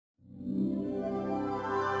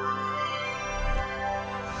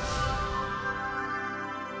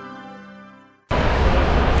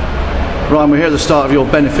Ryan, we're here at the start of your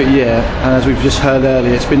benefit year, and as we've just heard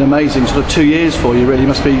earlier, it's been amazing sort of 2 years for you, really. You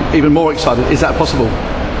must be even more excited. Is that possible?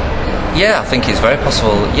 Yeah, I think it's very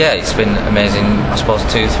possible. Yeah, it's been amazing, I suppose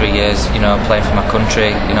 2-3 years, playing for my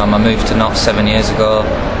country. My move to Notts 7 years ago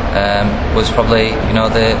was probably,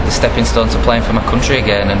 the stepping stone to playing for my country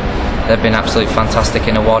again, and they've been absolutely fantastic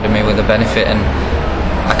in awarding me with a benefit, and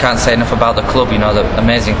I can't say enough about the club. The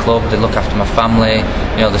amazing club. They look after my family.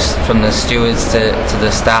 From the stewards to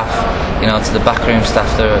the staff, to the backroom staff.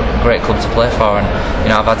 They're a great club to play for,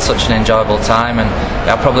 and I've had such an enjoyable time, and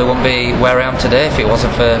I probably wouldn't be where I am today if it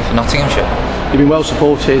wasn't for Nottinghamshire. You've been well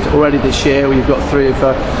supported already this year. You've got 3 of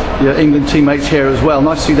your England teammates here as well.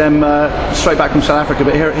 Nice to see them straight back from South Africa,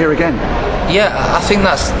 but here again. Yeah, I think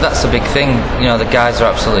that's a big thing. The guys are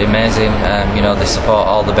absolutely amazing. They support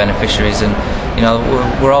all the beneficiaries, and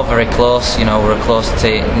we're all very close. We're a close,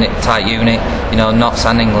 tight unit. Notts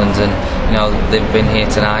and England, and they've been here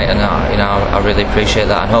tonight, and I really appreciate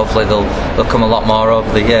that. And hopefully they'll come a lot more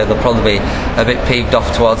over the year. They'll probably be a bit peeved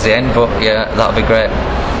off towards the end, but yeah, that'll be great.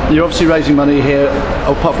 You're obviously raising money here,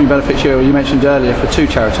 apart from your benefit year, you mentioned earlier, for 2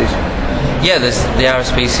 charities. Yeah, there's the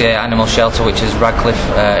RSPCA Animal Shelter, which is Radcliffe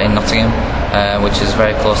in Nottingham, which is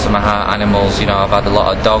very close to my heart. Animals, I've had a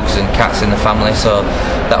lot of dogs and cats in the family, so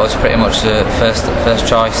that was pretty much the first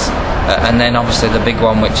choice. And then obviously the big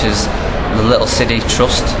one, which is the Little City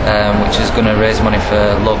Trust, which is going to raise money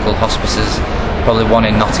for local hospices, probably one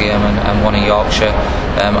in Nottingham and one in Yorkshire.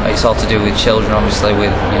 It's all to do with children, obviously,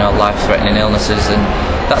 with life-threatening illnesses, and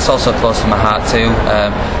that's also close to my heart too.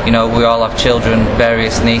 We all have children,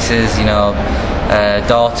 various nieces,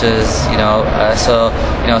 daughters, so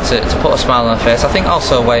to put a smile on their face. I think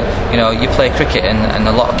also where you play cricket and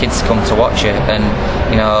a lot of kids come to watch you, and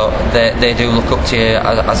they do look up to you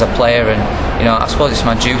as a player, and I suppose it's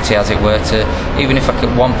my duty, as it were, to, even if I could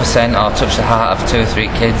 1% or touch the heart of 2 or 3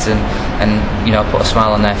 kids and put a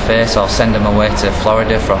smile on their face, or send them away to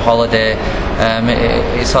Florida for a holiday.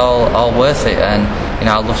 It's all worth it, and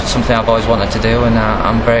I love something I've always wanted to do, and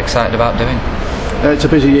I'm very excited about doing. It's a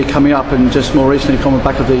busy year coming up, and just more recently coming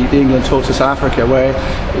back of the England tour to South Africa, where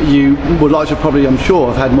you would like to probably, I'm sure,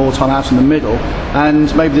 have had more time out in the middle,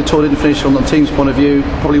 and maybe the tour didn't finish from the team's point of view.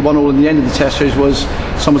 Probably 1-1 in the end of the Test series was,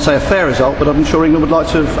 some would say, a fair result, but I'm sure England would like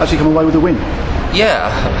to have actually come away with a win.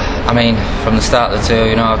 Yeah, I mean, from the start of the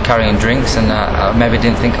tour, I was carrying drinks, and I maybe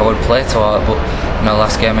didn't think I would play tour, but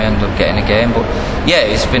last game I ended up getting a game. But yeah,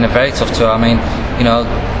 it's been a very tough tour. I mean,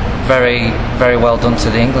 very, very well done to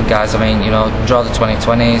the England guys. I mean, draw the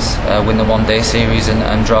 2020s, win the one-day series,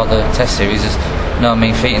 and draw the Test series is no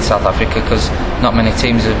mean feat in South Africa, because not many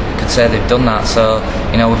teams could say they've done that. So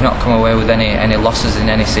we've not come away with any losses in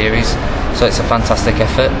any series. So it's a fantastic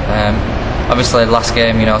effort. Obviously, last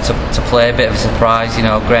game, to play, a bit of a surprise.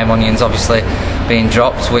 Graham Onions obviously being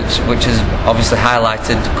dropped, which is obviously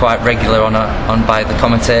highlighted quite regular on by the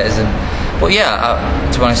commentators. But yeah,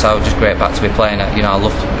 to be honest, I was just great back to be playing. I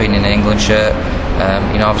love being in an England shirt.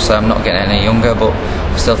 Obviously I'm not getting any younger, but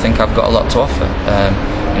I still think I've got a lot to offer.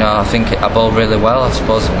 I think I bowled really well. I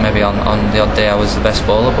suppose maybe on the odd day I was the best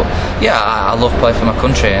bowler, but yeah, I love playing for my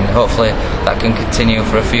country, and hopefully that can continue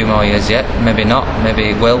for a few more years yet. Maybe not, maybe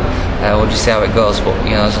it will. We'll just see how it goes. But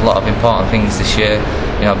there's a lot of important things this year.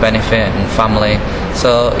 Benefit and family.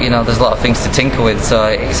 So there's a lot of things to tinker with. So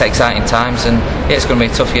it's exciting times, and yeah, it's going to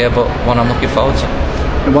be a tough year, but one I'm looking forward to.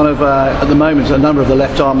 One of, at the moment, a number of the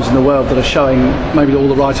left arms in the world that are showing maybe all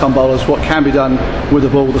the right arm bowlers what can be done with the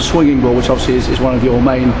ball, the swinging ball, which obviously is one of your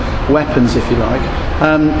main weapons, if you like.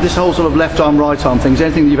 This whole sort of left arm, right arm thing, is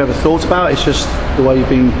anything that you've ever thought about? It's just the way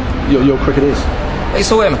your cricket is. It's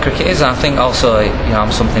the way my cricket is, and I think also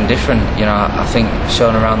I'm something different. I think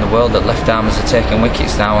shown around the world that left armers are taking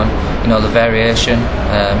wickets now, and the variation.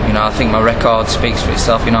 I think my record speaks for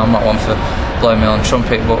itself. I'm not one for blowing my own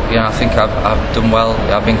trumpet, but I think I've done well.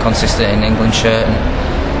 I've been consistent in England shirt, and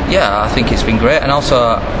yeah, I think it's been great. And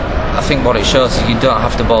also, I think what it shows is you don't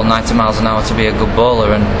have to bowl 90 miles an hour to be a good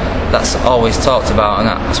bowler, and that's always talked about. And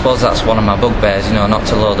I suppose that's one of my bugbears, not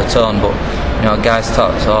to lower the tone, but guys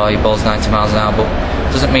talk, he bowls 90 miles an hour, but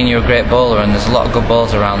it doesn't mean you're a great bowler. And there's a lot of good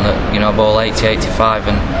bowlers around that bowl 80, 85,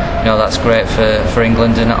 and that's great for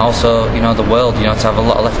England, and also the world. To have a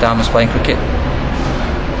lot of left armers playing cricket.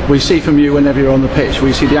 We see from you whenever you're on the pitch,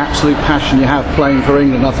 we see the absolute passion you have playing for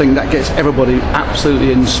England. I think that gets everybody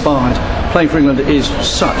absolutely inspired. Playing for England is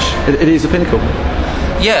it is the pinnacle.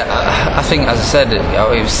 Yeah, I think, as I said,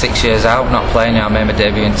 it was 6 years out not playing. I made my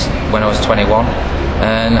debut when I was 21,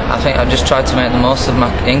 and I think I just tried to make the most of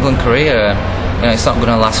my England career. It's not going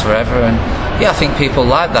to last forever, and yeah, I think people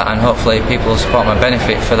like that, and hopefully people will support my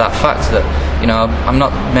benefit for that fact that, you know, I'm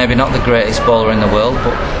maybe not the greatest bowler in the world,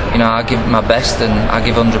 but, you know, I give my best and I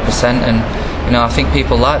give 100%, and, you know, I think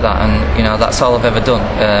people like that, and, you know, that's all I've ever done.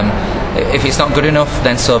 If it's not good enough,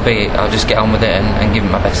 then so be it. I'll just get on with it and give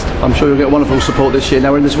it my best. I'm sure you'll get wonderful support this year.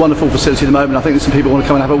 Now we're in this wonderful facility at the moment. I think there's some people who want to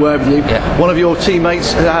come and have a word with you. Yeah. One of your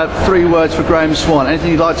teammates had 3 words for Graham Swan.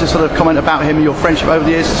 Anything you'd like to sort of comment about him and your friendship over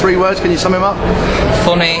the years? 3 words, can you sum him up?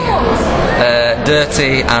 Funny,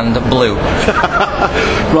 dirty and blue.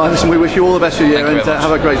 Right, listen, we wish you all the best for your year, and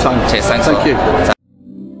have a great time. Cheers, thanks. Thank you.